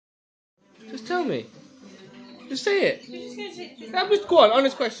tell me. Just say it. Just go on,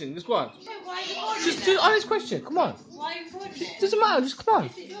 honest question. Just go on. Just honest question. Come on. Doesn't matter. Just come on.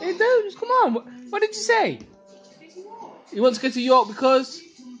 Hey, dude, just come on. What did you say? You want to go to York because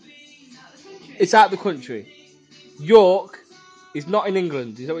it's out of the country. York is not in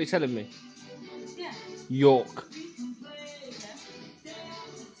England. Is that what you're telling me? Yeah. York.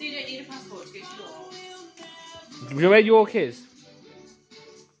 So you don't need a passport to go to York? Do you know where York is?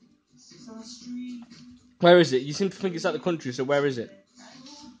 Where is it? You seem to think it's out of the country, so where is it?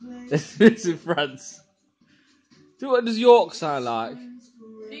 It's in France. What does York sound like?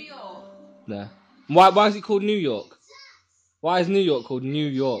 New York. No. Why is it called New York? Why is New York called New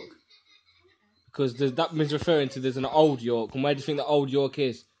York? Because that means referring to there's an old York. And where do you think the old York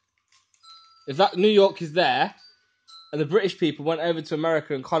is? If that New York is there, and the British people went over to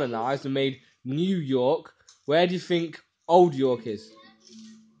America and colonised and made New York, where do you think old York is?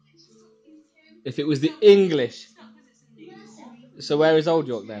 If it was the English. So where is old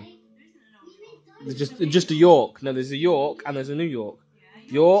York then? There's just a York. No, there's a York and there's a New York.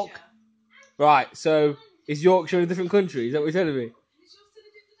 York. Right, so is Yorkshire in a different country? Is that what you're telling me?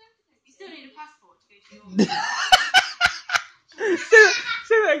 You still need a passport to go to York.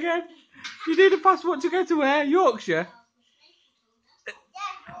 Say that again. You need a passport to go to where? Yorkshire?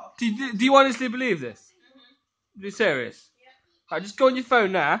 Do you honestly believe this? Are you serious? Yeah. Right, just go on your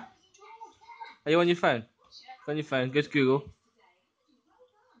phone now. Are you on your phone? Yeah. Go on your phone, go to Google.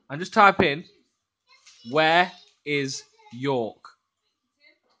 And just type in, where is York?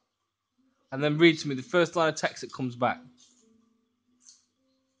 And then read to me the first line of text that comes back.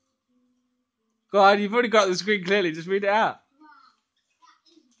 Go on, you've already got the screen clearly, just read it out.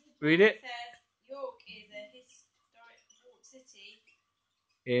 Read it. It says York is a historic walled city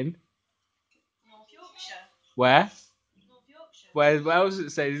In? North Yorkshire. Where? North Yorkshire. Where else does it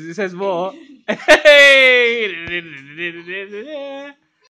say? It says more. Hey!